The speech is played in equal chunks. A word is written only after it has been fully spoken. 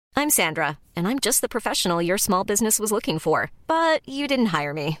I'm Sandra, and I'm just the professional your small business was looking for. But you didn't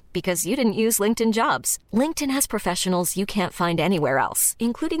hire me because you didn't use LinkedIn Jobs. LinkedIn has professionals you can't find anywhere else,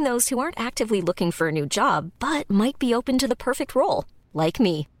 including those who aren't actively looking for a new job, but might be open to the perfect role, like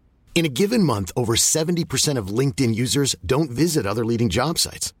me. In a given month, over 70% of LinkedIn users don't visit other leading job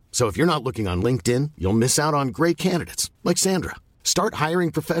sites. So if you're not looking on LinkedIn, you'll miss out on great candidates like Sandra. Start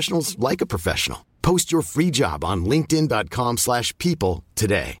hiring professionals like a professional. Post your free job on linkedin.com/people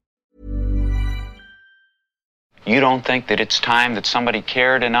today. You don't think that it's time that somebody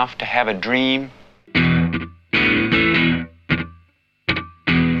cared enough to have a dream?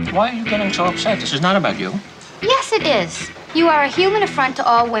 Why are you getting so upset? This is not about you. Yes, it is. You are a human affront to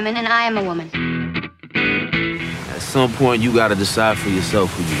all women, and I am a woman. At some point, you gotta decide for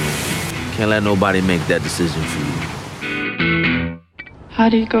yourself who you want. Can't let nobody make that decision for you. How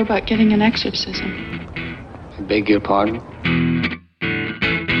do you go about getting an exorcism? I beg your pardon?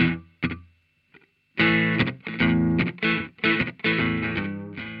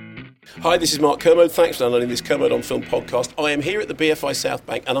 Hi, this is Mark Kermode. Thanks for downloading this Kermode on Film podcast. I am here at the BFI South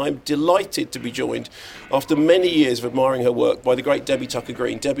Bank, and I'm delighted to be joined, after many years of admiring her work, by the great Debbie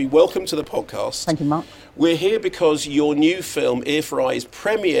Tucker-Green. Debbie, welcome to the podcast. Thank you, Mark. We're here because your new film, Ear for Eye, is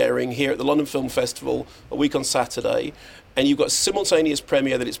premiering here at the London Film Festival a week on Saturday, and you've got a simultaneous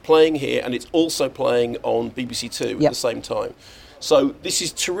premiere that it's playing here, and it's also playing on BBC Two at the same time. So this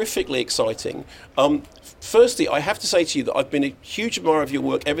is terrifically exciting. Firstly, I have to say to you that I've been a huge admirer of your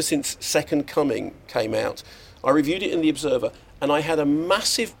work ever since Second Coming came out. I reviewed it in The Observer, and I had a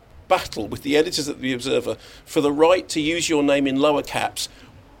massive battle with the editors at The Observer for the right to use your name in lower caps,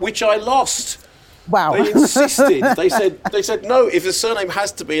 which I lost. Wow. They insisted. They said no, if the surname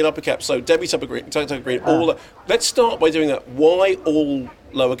has to be in upper caps. So Debbie Tucker-Green, all. Let's start by doing that. Why all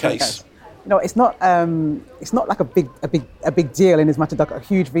lowercase? You know, it's not like a big deal in as much as like a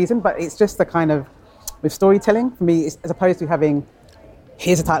huge reason, but it's just the kind of, with storytelling, for me, it's, as opposed to having,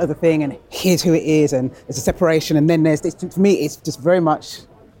 here's the title of the thing and here's who it is and there's a separation and then there's this, for me, it's just very much,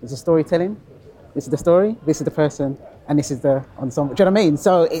 there's a storytelling, this is the story, this is the person, and this is the ensemble. Do you know what I mean?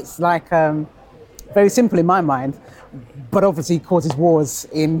 So it's like very simple in my mind, but obviously causes wars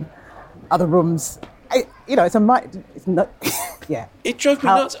in other rooms. It's not, yeah. It drove me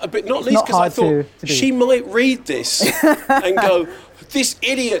nuts, but not least because I thought she might read this and go, this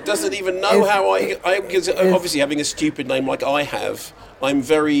idiot doesn't even know how because obviously having a stupid name like I have, I'm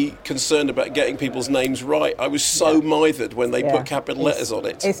very concerned about getting people's names right. I was so mithered when they put capital letters on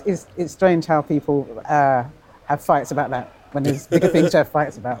it. It's strange how people have fights about that when there's bigger things to have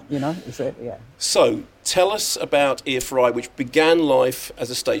fights about, you know? So, tell us about Ear for Eye, which began life as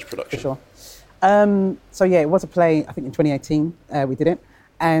a stage production. For sure. It was a play, I think in 2018, we did it.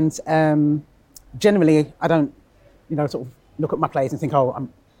 And generally, I don't, sort of look at my plays and think, I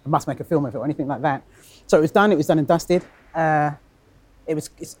must make a film of it or anything like that. So it was done and dusted. It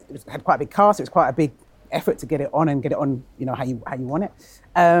had quite a big cast. It was quite a big effort to get it on and get it on, how you want it.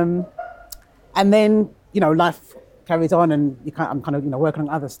 And then, life carries on and I'm kind of, working on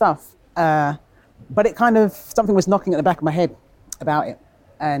other stuff. But it kind of, something was knocking at the back of my head about it.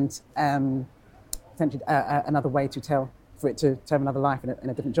 And essentially another way to tell, for it to have another life in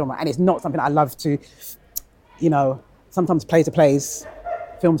a different genre. And it's not something I love to, sometimes plays are plays,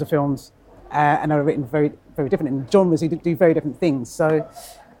 films are films, and are written very, very different. And genres do very different things. So,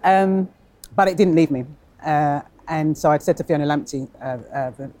 but it didn't leave me. And so I said to Fiona Lamptey,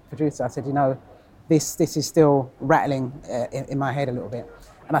 the producer, I said, this is still rattling in my head a little bit.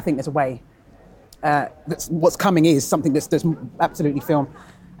 And I think there's a way. What's coming is something that's absolutely film.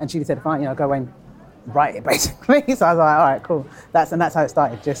 And she said, fine, go away and write it, basically. So I was like, all right, cool. That's how it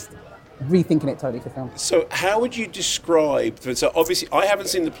started, just rethinking it totally for film. So how would you describe, so obviously I haven't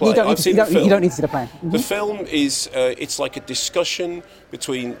seen the play, I've seen the film. You don't need to see the play. Mm-hmm. The film is, it's like a discussion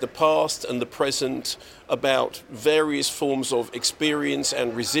between the past and the present about various forms of experience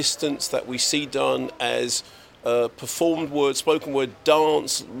and resistance that we see done as performed word, spoken word,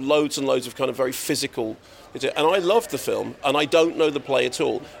 dance, loads and loads of kind of very physical. And I loved the film, and I don't know the play at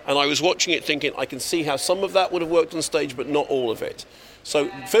all. And I was watching it thinking, I can see how some of that would have worked on stage, but not all of it.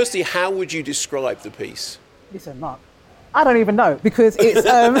 So, firstly, how would you describe the piece? Listen, Mark, I don't even know, because it's,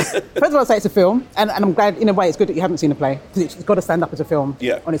 first of all, I'd say it's a film, and I'm glad, in a way, it's good that you haven't seen the play, because it's got to stand up as a film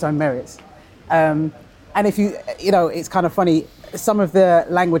on its own merits. And if it's kind of funny, some of the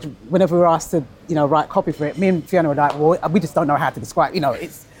language, whenever we were asked to, write copy for it, me and Fiona were like, well, we just don't know how to describe,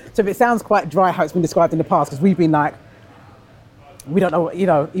 so if it sounds quite dry how it's been described in the past, because we've been like, we don't know,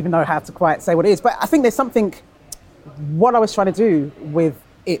 even know how to quite say what it is. But I think there's something, what I was trying to do with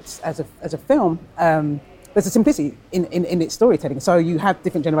it as a film, there's a simplicity in its storytelling. So you have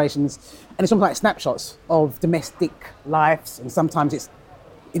different generations, and it's almost like snapshots of domestic lives, and sometimes it's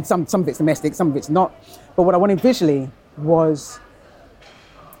in some of it's domestic, some of it's not. But what I wanted visually was,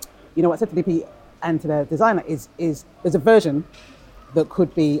 you know, what I said to DP and to the designer is there's a version that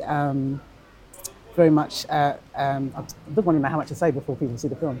could be very much, I don't want to know how much to say before people see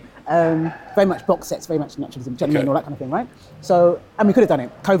the film, very much box sets, very much naturalism, gentlemen, all that kind of thing, right? So, and we could have done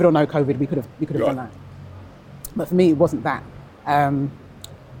it, COVID or no COVID, we could have done that. But for me, it wasn't that.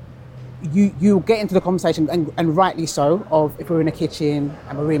 You get into the conversation, and rightly so, of if we're in a kitchen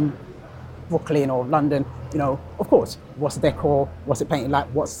and we're in Brooklyn or London, you know, of course, what's the decor, what's it painted like,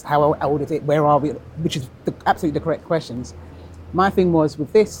 how old is it, where are we, which is absolutely the correct questions. My thing was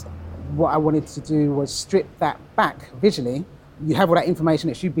with this, what I wanted to do was strip that back visually. You have all that information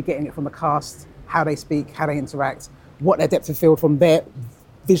that you'd be getting it from the cast, how they speak, how they interact, what their depth of field from their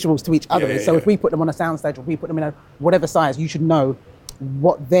visuals to each other is. So if we put them on a soundstage or we put them in a whatever size, you should know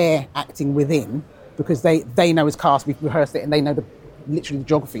what they're acting within, because they know as cast, we've rehearsed it, and they know literally the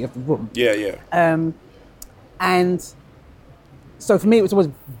geography of the room. And so for me, it was always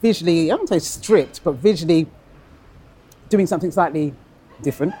visually, I don't say stripped, but visually doing something slightly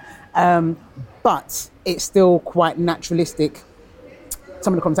different. But it's still quite naturalistic.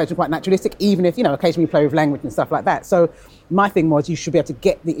 Some of the conversations are quite naturalistic, even if, you know, occasionally we play with language and stuff like that. So my thing was, you should be able to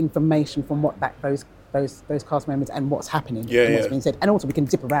get the information from what those cast members and what's happening and what's being said. And also we can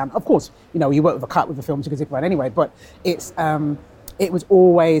zip around. Of course, you know, you work with a cut with the films, you can zip around anyway, but it was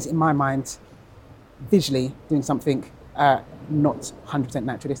always, in my mind, visually doing something not 100%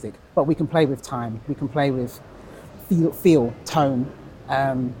 naturalistic. But we can play with time, we can play with feel, tone,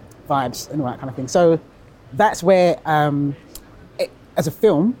 vibes and all that kind of thing. So that's where, as a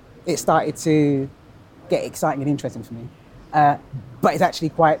film, it started to get exciting and interesting for me. But it's actually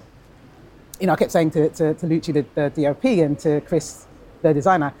quite, you know, I kept saying to Lucci, the DOP, and to Chris, the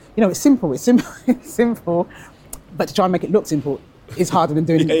designer, you know, it's simple, but to try and make it look simple is harder than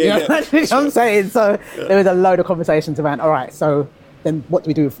doing it. You know what I'm saying? So there was a load of conversations around, all right, so then what do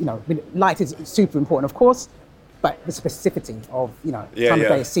we do? You know, light is super important, of course, but the specificity of, you know, time of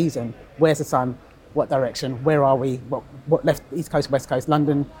day, season, where's the sun, what direction, where are we, what left, East Coast, West Coast,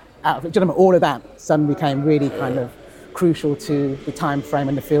 London, out of it, gentlemen, all of that suddenly became really kind of crucial to the time frame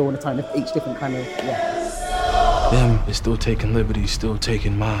and the feel and the tone of each different kind of, Them is still taking liberties, still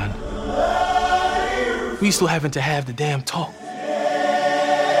taking mine. We still having to have the damn talk.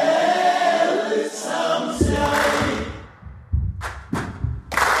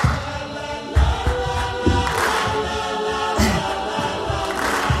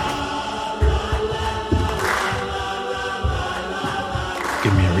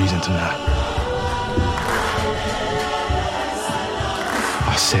 Give me a reason to not.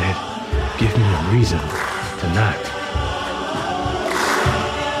 I said, give me a reason to not.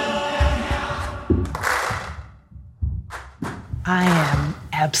 I am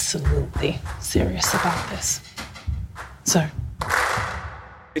absolutely serious about this, sir.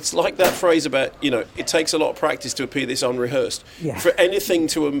 It's like that phrase about, you know, it takes a lot of practice to appear this unrehearsed. For anything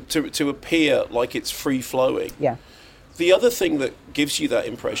to appear like it's free-flowing. The other thing that gives you that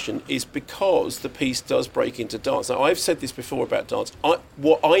impression is because the piece does break into dance. Now, I've said this before about dance. I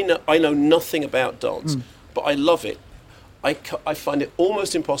know nothing about dance, but I love it. I find it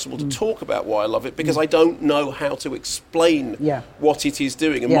almost impossible to talk about why I love it, because I don't know how to explain what it is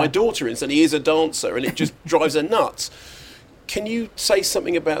doing. And my daughter, instantly, is a dancer, and it just drives her nuts. Can you say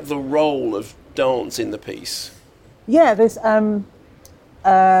something about the role of dance in the piece? Yeah, there's sort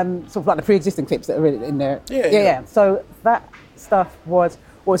of like the pre-existing clips that are in there. So that stuff was,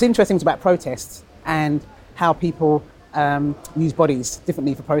 what was interesting was about protests and how people use bodies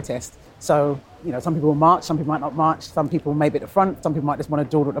differently for protest. So, you know, some people will march, some people might not march, some people may be at the front, some people might just want to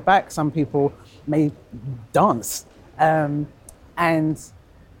dawdle at the back, some people may dance. So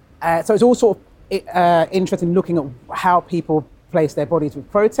it's all sort of interesting looking at how people place their bodies with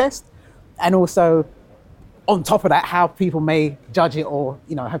protest, and also on top of that, how people may judge it or,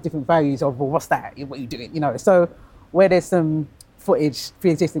 you know, have different values of, well, what's that? What are you doing? You know, so where there's some footage,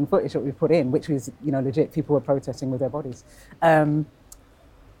 pre-existing footage that we put in, which was, you know, legit, people were protesting with their bodies, it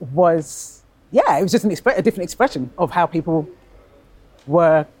was just a different expression of how people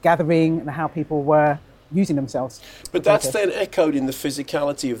were gathering and how people were using themselves. But that's then echoed in the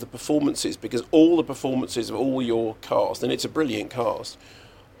physicality of the performances, because all the performances of all your cast, and it's a brilliant cast,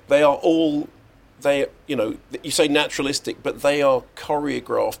 you know, you say naturalistic, but they are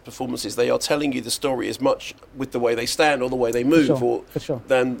choreographed performances. They are telling you the story as much with the way they stand or the way they move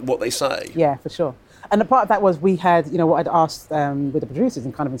than what they say. Yeah, for sure. And a part of that was we had, you know, what I'd asked with the producers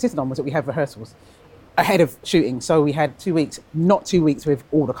and kind of insisted on was that we have rehearsals. ahead of shooting. So we had 2 weeks, not 2 weeks with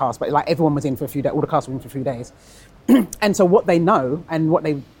all the cast, but like everyone was in for a few days, all the cast were in for 3 days. And so what they know and what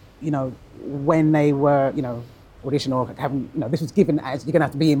they, when they were, audition or having, this was given as you're going to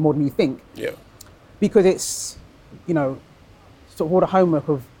have to be in more than you think. Yeah. Because it's, sort of all the homework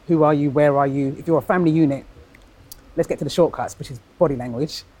of who are you, where are you. If you're a family unit, let's get to the shortcuts, which is body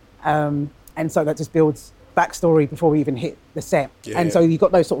language. And so that just builds backstory before we even hit the set. So you've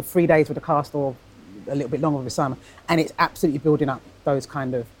got those sort of 3 days with the cast or a little bit longer with the summer, and it's absolutely building up those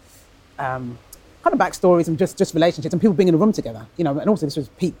kind of backstories and just relationships and people being in a room together, and also this was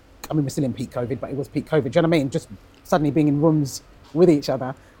peak, we're still in peak COVID, but it was peak COVID, do you know what I mean? Just suddenly being in rooms with each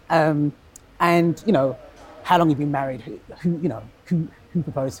other. And, how long you've been married, who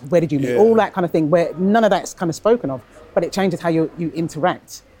proposed, where did you meet, all that kind of thing, where none of that's kind of spoken of, but it changes how you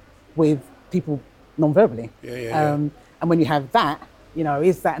interact with people non-verbally. And when you have that,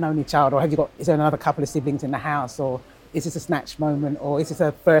 is that an only child, or is there another couple of siblings in the house, or is this a snatch moment, or is this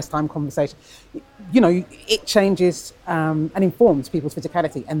a first-time conversation? It changes and informs people's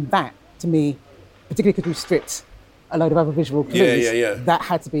physicality, and that, to me, particularly because we stripped a load of other visual clues, that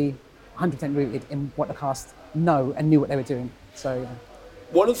had to be 100% rooted in what the cast know and knew what they were doing. So.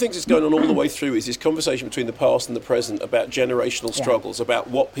 One of the things that's going on all the way through is this conversation between the past and the present about generational struggles, about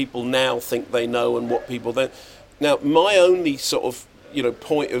what people now think they know and what people then. Now, my only sort of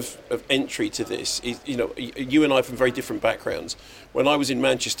point of entry to this is, you and I from very different backgrounds. When I was in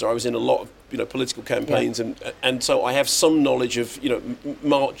Manchester, I was in a lot of, political campaigns, and so I have some knowledge of,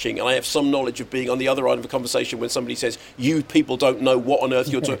 marching, and I have some knowledge of being on the other end of a conversation when somebody says, you people don't know what on earth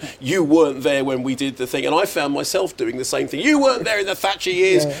you're talking, you weren't there when we did the thing, and I found myself doing the same thing. You weren't there in the Thatcher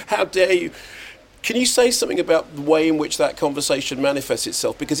years, how dare you? Can you say something about the way in which that conversation manifests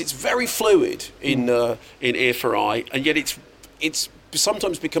itself? Because it's very fluid in Ear for Eye, and yet it's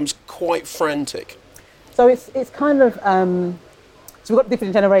sometimes becomes quite frantic. So it's kind of, so we've got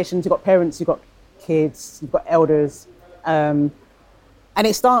different generations, you've got parents, you've got kids, you've got elders, and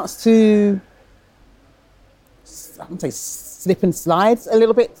it starts to, I wouldn't say slip and slide a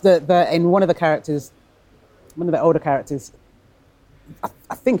little bit. In one of the older characters,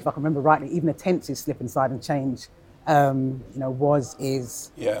 I think if I can remember rightly, even the tenses slip and slide and change, was,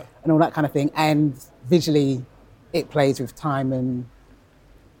 is, and all that kind of thing. And visually, it plays with time and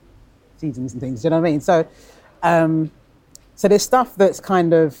seasons and things, do you know what I mean? So, so there's stuff that's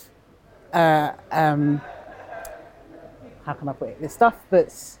kind of, how can I put it? There's stuff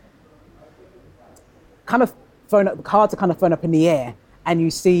that's kind of cards are kind of thrown up in the air, and you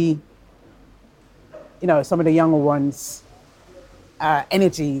see, some of the younger ones,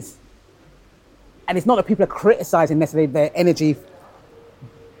 energies, and it's not that people are criticizing necessarily their energy,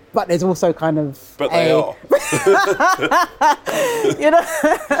 but there's also kind of But they are.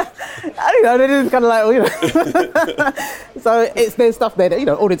 I don't know, they're just kind of like, So there's stuff there that,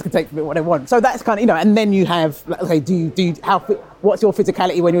 audience can take from it what they want. So that's kind of, and then you have, okay, what's your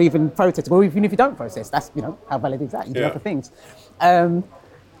physicality when you're even protesting? Well, even if you don't protest, that's, how valid is that? You do other things. And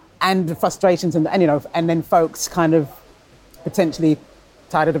the frustrations and then folks kind of potentially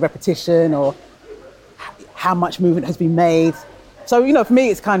tired of the repetition or how much movement has been made. So, for me,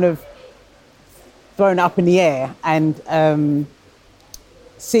 it's kind of thrown up in the air, and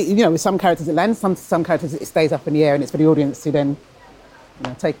with some characters it lands, some characters it stays up in the air, and it's for the audience to then,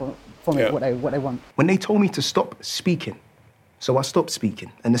 take from it what they want. When they told me to stop speaking, so I stopped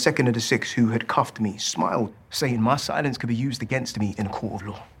speaking, and the second of the six who had cuffed me smiled, saying my silence could be used against me in a court of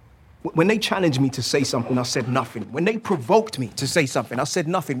law. When they challenged me to say something, I said nothing. When they provoked me to say something, I said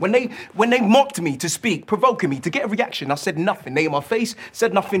nothing. When they mocked me to speak, provoking me to get a reaction, I said nothing. They in my face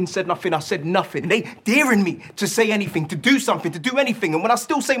said nothing, I said nothing. They daring me to say anything, to do something, to do anything. And when I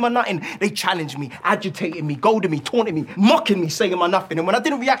still say my nothing, they challenged me, agitating me, goading me, taunting me, mocking me, saying my nothing. And when I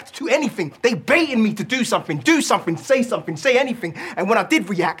didn't react to anything, they baited me to do something, say anything. And when I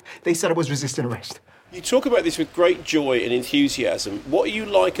did react, they said I was resisting arrest. You talk about this with great joy and enthusiasm. What are you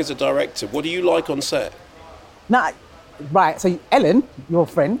like as a director? What do you like on set? Right, so Ellen, your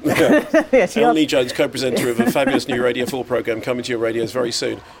friend. Ellen Lee Jones, co-presenter of a fabulous new Radio 4 programme coming to your radios very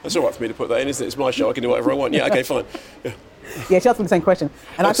soon. That's all right for me to put that in, isn't it? It's my show, I can do whatever I want. Yeah, okay, fine. Yeah, she asked me the same question.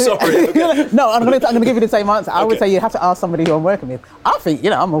 And sorry. Okay. No, I'm going to give you the same answer. I would say you have to ask somebody who I'm working with. I think,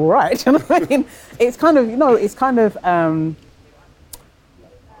 I'm all right. You know what I mean? It's kind of,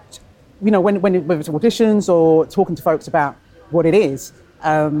 when it's auditions or talking to folks about what it is,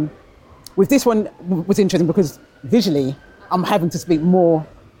 with this one was interesting because visually I'm having to speak more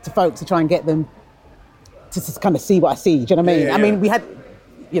to folks to try and get them to kind of see what I see. Do you know what I mean? I mean, we had,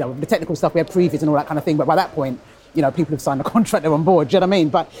 the technical stuff, we had previews and all that kind of thing, but by that point, you know, people who've signed a contract, they're on board, do you know what I mean?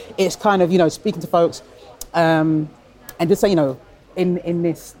 But it's kind of, you know, speaking to folks and just say, you know, in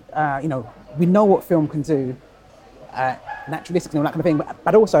this, you know, we know what film can do, naturalistically and all that kind of thing,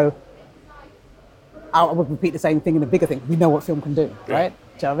 but also, I would repeat the same thing in the bigger thing. We know what film can do, right?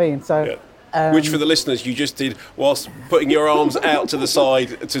 Do you know what I mean? So, which for the listeners you just did whilst putting your arms out to the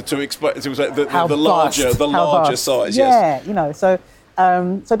side to explain the larger size. Yeah, yes. You know. So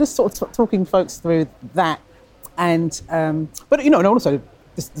just sort of talking folks through that, and but you know, and also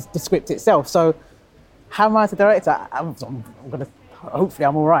the script itself. So how am I as a director? I'm gonna hopefully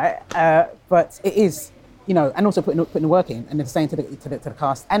I'm all right, but it is, you know, and also putting the work in, and then saying to the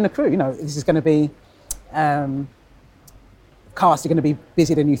cast and the crew, you know, this is going to be. Cast are going to be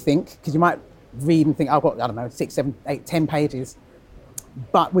busier than you think, because you might read and think, oh, I've got, I don't know, 6, 7, 8, 10 pages.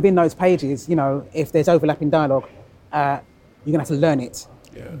 But within those pages, you know, if there's overlapping dialogue, you're going to have to learn it.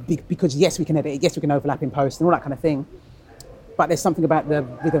 Yeah. Because yes, we can edit it, yes, we can overlap in post and all that kind of thing. But there's something about the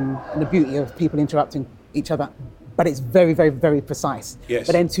rhythm and the beauty of people interrupting each other. But it's very, very, very precise. Yes.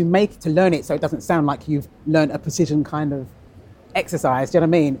 But then to learn it so it doesn't sound like you've learned a precision kind of exercise, do you know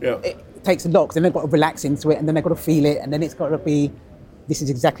what I mean? Yeah. It takes a lot, because then they've got to relax into it, and then they've got to feel it, and then it's got to be, this is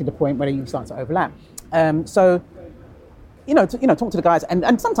exactly the point where you start to overlap. So, you know, talk to the guys,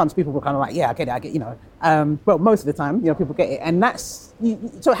 and sometimes people were kind of like, yeah, I get it, you know. Well, most of the time, you know, people get it, and that's,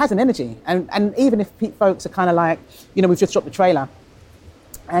 so it has an energy. And even if folks are kind of like, you know, we've just dropped the trailer,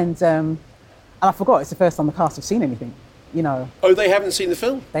 and I forgot, it's the first time the cast have seen anything, you know. Oh, they haven't seen the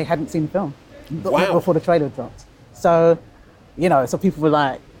film? They hadn't seen the film. Wow. Before the trailer dropped. So, you know, so people were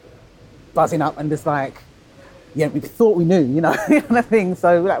like, buzzing up and just like, yeah, we thought we knew, you know, kind of thing.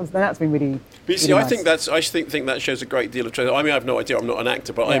 So that's been really. But you see, really I think think that shows a great deal of training. I mean, I have no idea. I'm not an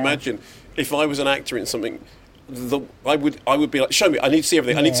actor, but I imagine if I was an actor in something, I would be like, show me. I need to see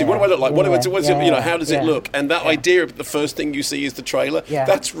everything. I need to see, what do I look like? You know, how does it look? And that idea of the first thing you see is the trailer. Yeah.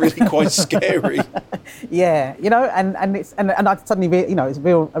 That's really quite scary. Yeah, you know, and it's and I suddenly, you know, it's a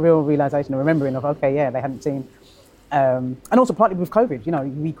real realization, a remembering of, okay, yeah, they hadn't seen. And also partly with COVID, you know,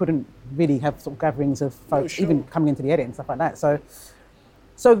 we couldn't really have sort of gatherings of folks, even coming into the edit and stuff like that. So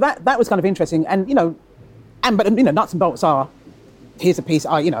that was kind of interesting, and you know, but you know, nuts and bolts are, here's a piece,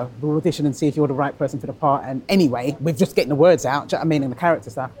 you know, we'll audition and see if you're the right person for the part. And anyway, we're just getting the words out, do you know what I mean, and the character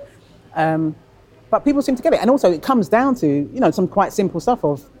stuff. But people seem to get it, and also it comes down to, you know, some quite simple stuff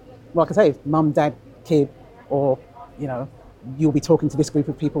of, like I say, mum, dad, kid, or you know, you'll be talking to this group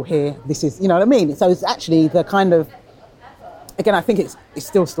of people here. This is, you know what I mean. So it's actually the kind of. Again, I think it's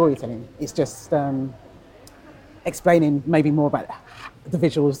still storytelling. It's just explaining maybe more about the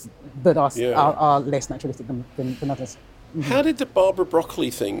visuals that are less naturalistic than others. Mm-hmm. How did the Barbara Broccoli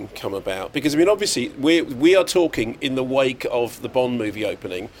thing come about? Because, I mean, obviously, we are talking in the wake of the Bond movie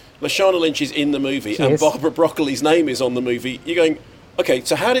opening. Lashana Lynch is in the movie, and Barbara Broccoli's name is on the movie. You're going, okay,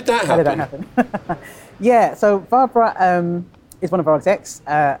 so how did that happen? Yeah, so Barbara is one of our execs,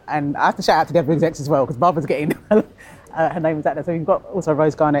 and I have to shout out to the other execs as well, because Barbara's getting... her name is out there. So we've got also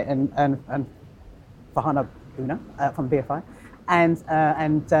Rose Garnett and Farhana Buna from BFI. And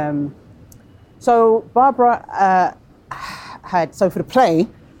so Barbara had, so for the play,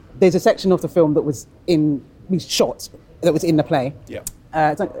 there's a section of the film that was in the play. Yeah.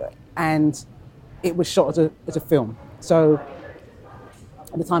 And it was shot as a film. So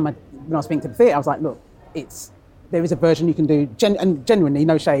at the time when I was speaking to the theatre, I was like, look, there is a version you can do, and genuinely,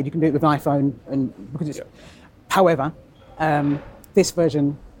 no shade, you can do it with an iPhone, and because it's... However, this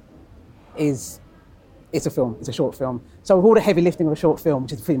version is a film. It's a short film. So with all the heavy lifting of a short film,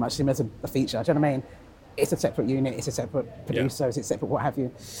 which is pretty much similar to a feature, do you know what I mean? It's a separate unit. It's a separate producer. It's a separate what have you.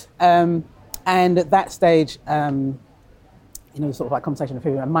 And at that stage, you know, sort of like conversation of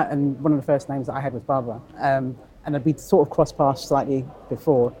who, and one of the first names that I had was Barbara, and we'd sort of crossed paths slightly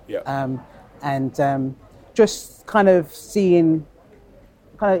before, and just kind of seeing,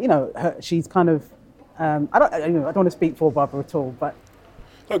 kind of, you know, she's kind of. I don't want to speak for Barbara at all, but...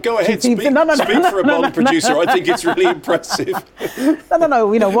 Oh, go ahead, speak for a Bond producer. I think it's really impressive.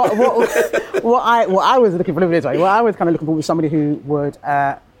 No, you know, what I was looking for, this way, what I was kind of looking for was somebody who would, who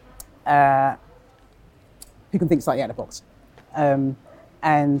can think slightly out of the box. And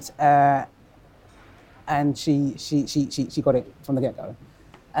she got it from the get-go.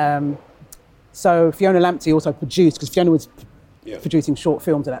 So Fiona Lamptey also produced, because Fiona was producing short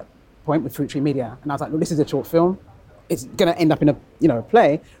films at that point with Fruit Tree Media, and I was like, look, this is a short film. It's going to end up in a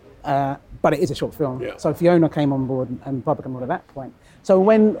play, but it is a short film. Yeah. So Fiona came on board, and Barbara came on board at that point. So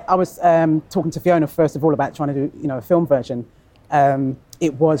when I was talking to Fiona, first of all, about trying to do, you know, a film version,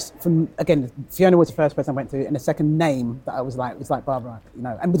 it was Fiona was the first person I went to, and the second name that I was like Barbara, you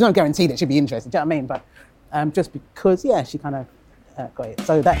know, and there's no guarantee that she'd be interested. Do you know what I mean? But just because, yeah, she kind of got it.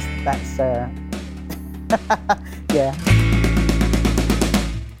 So that's yeah.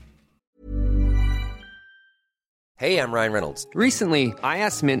 Hey, I'm Ryan Reynolds. Recently, I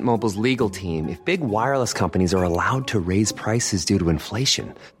asked Mint Mobile's legal team if big wireless companies are allowed to raise prices due to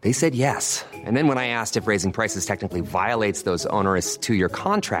inflation. They said yes. And then when I asked if raising prices technically violates those onerous 2-year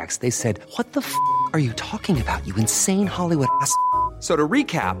contracts, they said, "What the f*** are you talking about, you insane Hollywood ass?" So to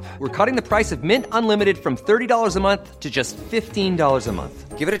recap, we're cutting the price of Mint Unlimited from $30 a month to just $15 a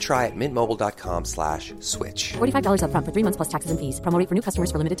month. Give it a try at mintmobile.com/switch. $45 up front for 3 months plus taxes and fees. Promo rate for new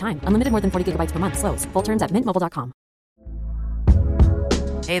customers for limited time. Unlimited more than 40 gigabytes per month. Slows full terms at mintmobile.com.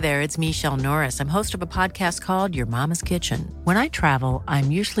 Hey there, it's Michelle Norris. I'm host of a podcast called Your Mama's Kitchen. When I travel,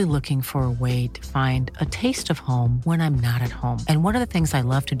 I'm usually looking for a way to find a taste of home when I'm not at home. And one of the things I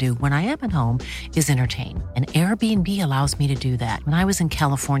love to do when I am at home is entertain. And Airbnb allows me to do that. When I was in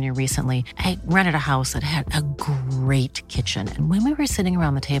California recently, I rented a house that had a great kitchen. And when we were sitting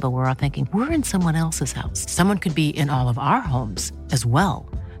around the table, we were all thinking, we're in someone else's house. Someone could be in all of our homes as well.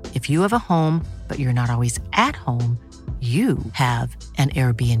 If you have a home, but you're not always at home, you have an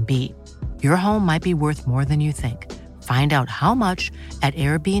Airbnb. Your home might be worth more than you think. Find out how much at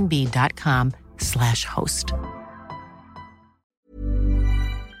airbnb.com/host.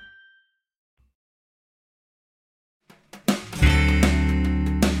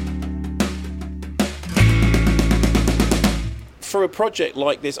 For a project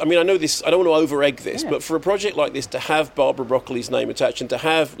like this, I mean, I know this, I don't want to over-egg this, but for a project like this, to have Barbara Broccoli's name attached and to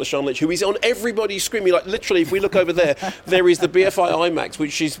have LaShawn Lynch, who is on everybody's screen, like literally, if we look over there, there is the BFI IMAX,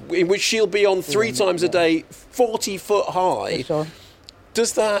 in which she'll be on 3 times a day, 40 foot high. Sure.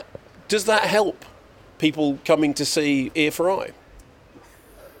 Does that help people coming to see Ear for Eye?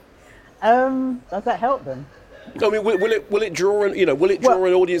 Does that help them? I mean, will it draw an an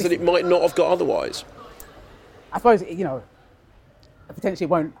audience that it might not have got otherwise? I suppose, potentially it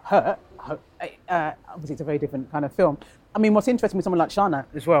won't hurt. Obviously, it's a very different kind of film. I mean, what's interesting with someone like Shana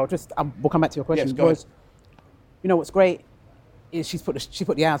as well, we'll come back to your question, was, what's great is she's put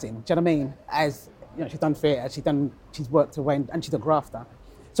the hours in. Do you know what I mean? As, she's done theatre, she's worked away, and she's a grafter.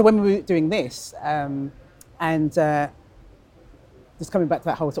 So when we were doing this, and just coming back to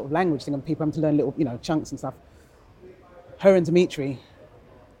that whole sort of language thing and people having to learn little, chunks and stuff, her and Dimitri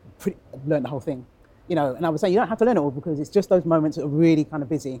learned the whole thing. And I was saying, you don't have to learn it all because it's just those moments that are really kind of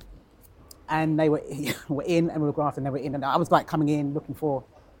busy. And they were in and we were grafting, and they were in. And I was like coming in looking for,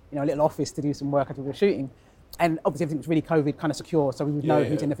 a little office to do some work as we were shooting. And obviously everything was really COVID kind of secure, so we would know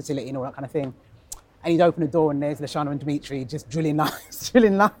who's in the facility and all that kind of thing. And he'd open the door and there's Lashana and Dimitri just drilling lines.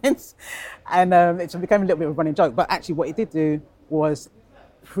 And it became a little bit of a running joke. But actually what it did do was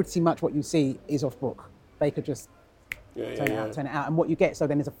pretty much what you see is off book. They could just turn it out. And what you get, so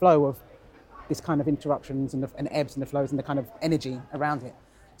then there's a flow of this kind of interruptions and ebbs and the flows and the kind of energy around it.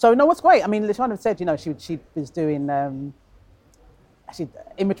 So, no, what's great, I mean, Lashana said, she was doing, actually,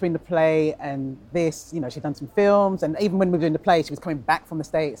 in between the play and this, she'd done some films, and even when we were doing the play, she was coming back from the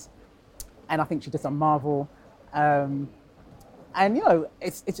States, and I think she did some Marvel. And,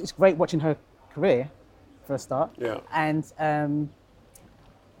 it's great watching her career, for a start. Yeah. And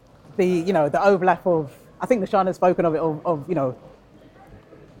the overlap of, I think Lashana's spoken of it, of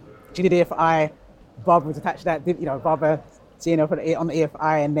she did Ear for Eye, Barbara was attached to that, Barbara seeing her on the Ear for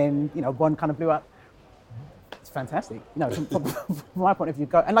Eye, and then, Bond kind of blew up. It's fantastic. From my point of view,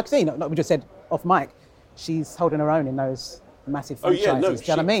 and like I say, like we just said off mic, she's holding her own in those massive franchises. Do you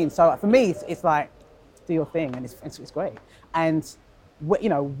know what I mean? So for me, it's like, do your thing, and it's great. And,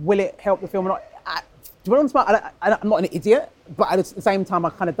 will it help the film or not? I'm not an idiot, but at the same time, I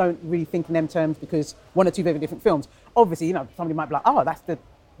kind of don't really think in them terms because one or two very different films. Obviously, somebody might be like, oh, that's the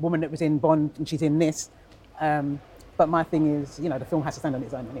woman that was in Bond and she's in this. But my thing is, the film has to stand on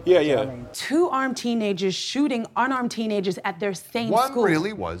its own. Anyway, yeah. You know what I mean? 2 armed teenagers shooting unarmed teenagers at their same school. One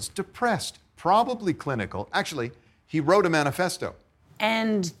really was depressed, probably clinical. Actually, he wrote a manifesto.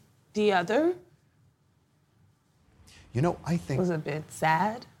 And the other? I think... Was a bit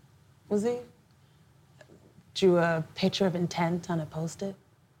sad, was he? Drew a picture of intent on a Post-it?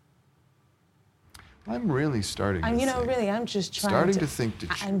 I'm really starting to think. I'm just trying to think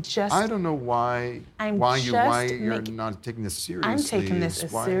that I don't know why you're not taking this seriously. I'm taking this as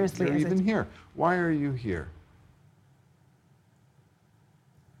seriously as you're even here. Why are you here?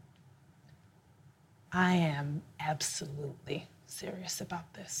 I am absolutely serious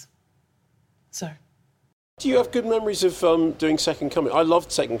about this, sir. Do you have good memories of doing Second Coming? I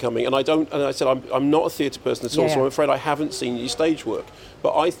loved Second Coming, and I said I'm not a theatre person at all, so I'm afraid I haven't seen your stage work.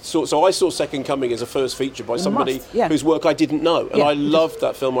 But I saw Second Coming as a first feature by somebody whose work I didn't know, and I loved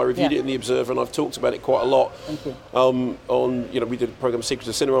that film. I reviewed it in The Observer, and I've talked about it quite a lot. Thank you. We did a programme Secrets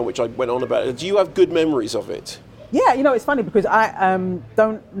of Cinema, which I went on about. Do you have good memories of it? Yeah, it's funny because I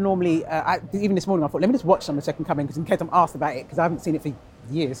don't normally. Even this morning, I thought, let me just watch some of Second Coming because in case I'm asked about it, because I haven't seen it for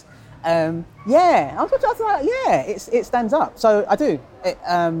years. I was like, it stands up. So I do. It,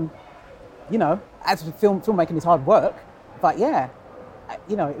 as filmmaking is hard work, but it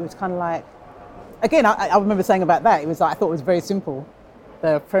was kind of like, again, I remember saying about that, it was like, I thought it was very simple,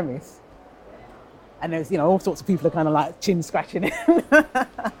 the premise. And there's, all sorts of people are kind of like chin scratching it.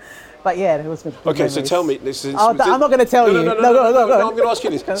 But yeah, there was good memories. So tell me this. I'm not going to tell you. No, I'm going to ask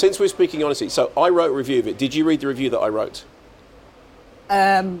you this. Since we're speaking honestly, so I wrote a review of it. Did you read the review that I wrote?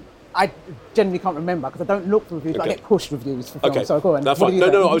 I generally can't remember because I don't look for reviews, but I get pushed reviews for films. So go on. That's fine.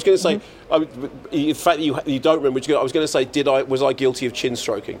 No, I was going to say, in fact, you don't remember. I was going to say, was I guilty of chin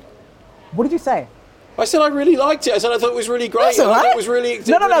stroking? What did you say? I said I really liked it. I said I thought it was really great. That's all right. I thought it was really.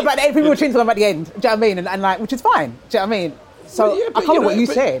 No, but people were chin at the end. Do you know what I mean? And like, which is fine. Do you know what I mean? So I can't remember what you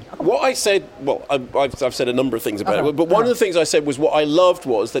said. What I said, I've said a number of things about it, but one of the things I said was what I loved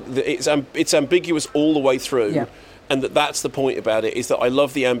was that it's ambiguous all the way through. Yeah. And that's the point about it, is that I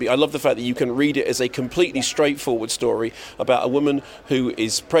love I love the fact that you can read it as a completely straightforward story about a woman who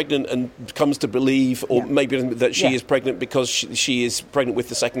is pregnant and comes to believe, or maybe that she is pregnant because she is pregnant with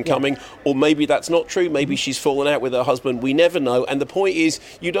the Second Coming, or maybe that's not true, maybe she's fallen out with her husband, we never know, and the point is,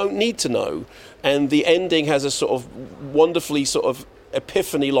 you don't need to know. And the ending has a sort of wonderfully sort of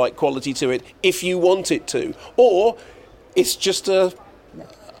epiphany-like quality to it, if you want it to. Or, it's just a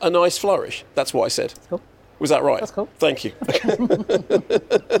nice flourish. That's what I said. That's cool. Was that right? That's cool. Thank you.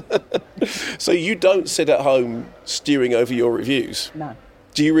 So you don't sit at home stewing over your reviews? No.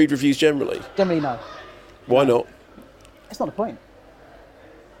 Do you read reviews generally? Generally, no. Why not? It's not the point.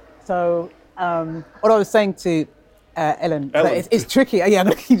 So, what I was saying to Ellen. It's tricky. Yeah,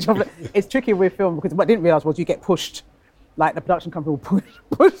 it's tricky with film because what I didn't realise was you get pushed, like the production company will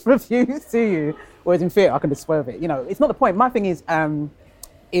push reviews to you, whereas in theatre I can just swerve it. It's not the point. My thing is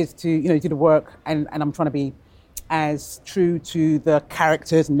to do the work, and I'm trying to be as true to the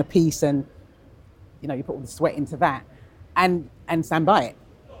characters and the piece, and you put all the sweat into that, and stand by it.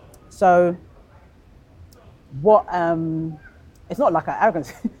 So what? It's not like an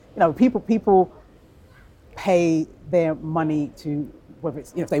arrogance. People pay their money to, whether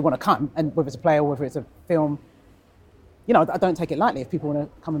it's if they want to come, and whether it's a play or whether it's a film. I don't take it lightly if people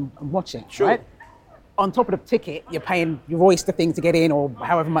want to come and watch it. Sure. Right? On top of the ticket, you're paying your oyster thing to get in, or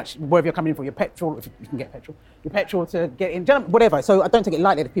however much, wherever you're coming in for, your petrol, if you can get petrol, your petrol to get in, whatever. So I don't take it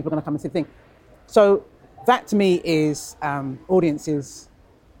lightly that people are going to come and see the thing. So that to me is audiences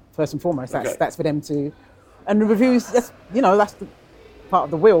first and foremost. That's for them to, and the reviews. That's the part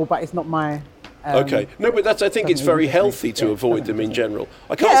of the wheel, but it's not my. Okay, no, but I think it's very healthy to avoid them in general.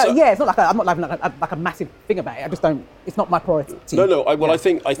 I can't. It's not like I'm not having like a massive thing about it. I just don't. It's not my priority. No. I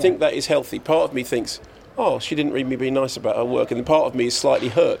think that is healthy. Part of me thinks, oh, she didn't read me being nice about her work, and then part of me is slightly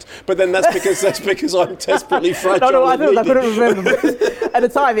hurt. But then that's because I'm desperately fragile. No, I couldn't remember. At the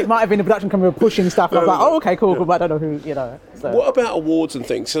time, it might have been the production company pushing stuff. And I was like, oh, okay, cool, but I don't know who. So. What about awards and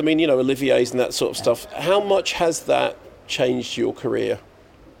things? I mean, Olivier's and that sort of stuff. How much has that changed your career?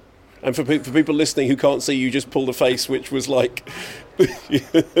 And for people listening who can't see, you just pulled a face which was like. You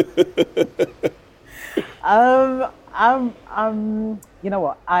know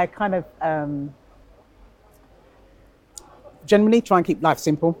what? I kind of generally try and keep life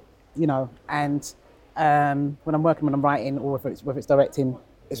simple, and when I'm working, when I'm writing, or whether it's directing,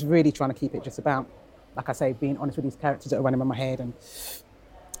 it's really trying to keep it just about, like I say, being honest with these characters that are running in my head, and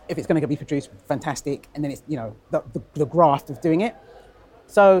if it's going to be produced, fantastic, and then it's the graft of doing it.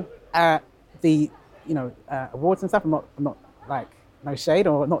 So the awards and stuff, I'm not like no shade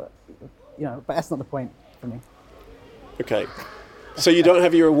or not, but that's not the point for me. Okay, so you don't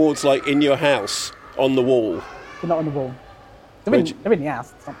have your awards like in your house on the wall? They're not on the wall. They're in the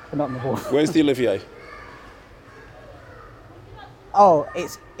house. They're not on the wall. Where's the Olivier? Oh,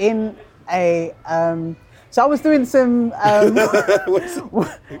 it's in a. So I was doing some. There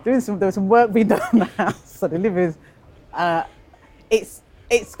was some work being done in the house. So the Olivier's.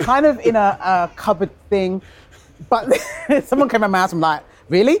 It's kind of in a cupboard thing, but someone came in my house and I'm like,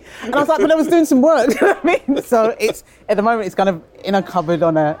 really? And I was like, but I was doing some work, you know what I mean? So it's, at the moment, it's kind of in a cupboard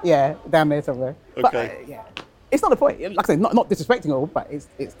down there somewhere. Okay. But, it's not the point. Like I said, not disrespecting all, but it's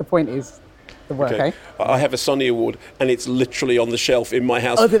the point is the work, Okay. I have a Sonny Award, and it's literally on the shelf in my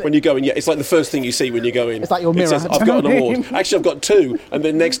house. When you go in, it's like the first thing you see when you go in. It's like your mirror. It says, I've got an award. Actually, I've got two, and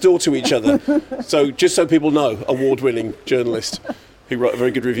they're next door to each other. So just so people know, award-winning journalist who wrote a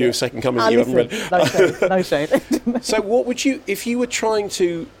very good review of Second Coming that you haven't read. No shade. So what would you, if you were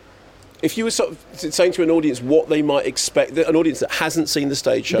sort of saying to an audience what they might expect, an audience that hasn't seen the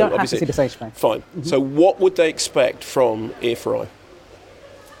stage show, You don't obviously. have to see the stage show. Fine. So what would they expect from Ear for Eye?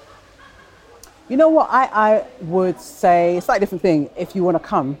 You know what? I would say it's a slightly different thing. If you want to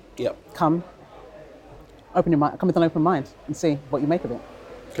come, come. Open your mind. Come with an open mind and see what you make of it.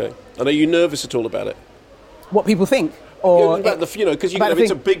 Okay. And are you nervous at all about it? What people think, or about the, because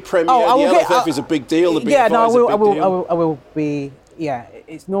it's a big premiere. The LFF is a big deal. The yeah, no, BFI I will be. Yeah,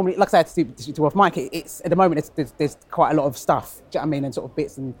 it's normally, like I said, to off mic. It's at the moment. There's quite a lot of stuff. Do you know what I mean? And sort of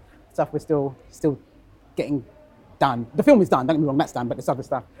bits and stuff we're still getting done. The film is done. Don't get me wrong, that's done. But there's other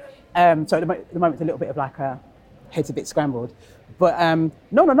stuff. So at the moment, it's a little bit of like head's a bit scrambled. But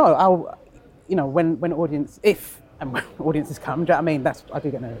no. I'll, when audiences come, do you know what I mean? I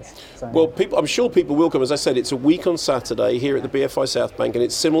do get nervous. So. Well, I'm sure people will come. As I said, it's a week on Saturday here at the BFI South Bank, and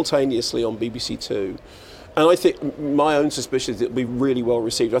it's simultaneously on BBC Two. And I think my own suspicion is it'll be really well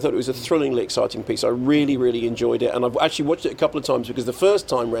received. I thought it was a thrillingly exciting piece. I really, really enjoyed it. And I've actually watched it a couple of times because the first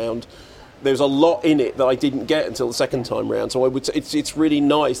time round, there's a lot in it that I didn't get until the second time round. So I would say it's really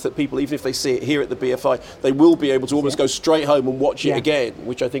nice that people, even if they see it here at the BFI, they will be able to almost go straight home and watch it again,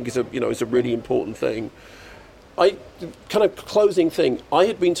 which I think is a really important thing. Kind of closing thing, I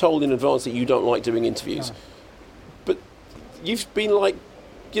had been told in advance that you don't like doing interviews. But you've been like,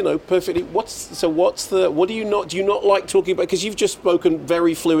 perfectly. What do you not like talking about? Because you've just spoken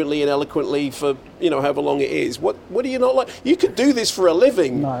very fluently and eloquently for, however long it is. What do you not like? You could do this for a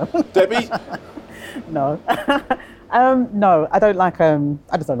living. No. Debbie? No. No, I don't like, I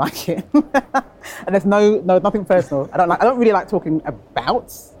just don't like it. And there's nothing personal. I don't really like talking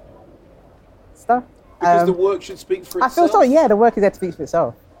about stuff. Because the work should speak for itself? I feel so, yeah, the work is there to speak for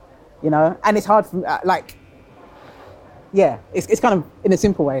itself, and it's hard for, it's kind of, in a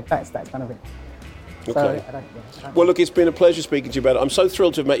simple way, that's kind of it. Okay. Well, look, it's been a pleasure speaking to you about it. I'm so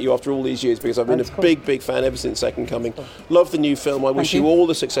thrilled to have met you after all these years because I've been a big fan ever since Second Coming. Love the new film. I wish you all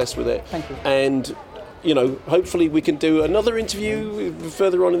the success with it. Thank you. And, hopefully we can do another interview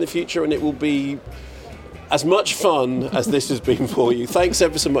further on in the future and it will be as much fun as this has been for you. Thanks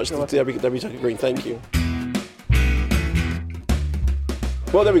ever so much to Debbie Tucker-Green. Thank you.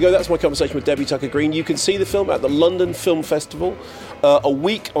 Well, there we go. That's my conversation with Debbie Tucker-Green. You can see the film at the London Film Festival a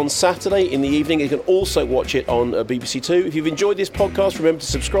week on Saturday in the evening. You can also watch it on BBC Two. If you've enjoyed this podcast, remember to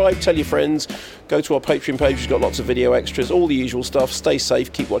subscribe, tell your friends, go to our Patreon page. We've got lots of video extras, all the usual stuff. Stay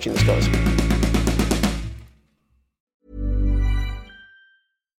safe. Keep watching the skies.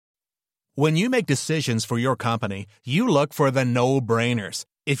 When you make decisions for your company, you look for the no-brainers.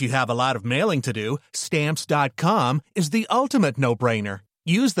 If you have a lot of mailing to do, Stamps.com is the ultimate no-brainer.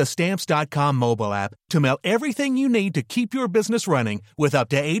 Use the Stamps.com mobile app to mail everything you need to keep your business running with up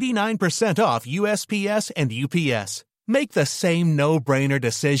to 89% off USPS and UPS. Make the same no-brainer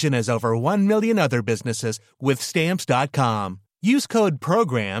decision as over 1 million other businesses with Stamps.com. Use code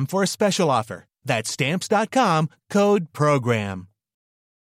PROGRAM for a special offer. That's Stamps.com, code PROGRAM.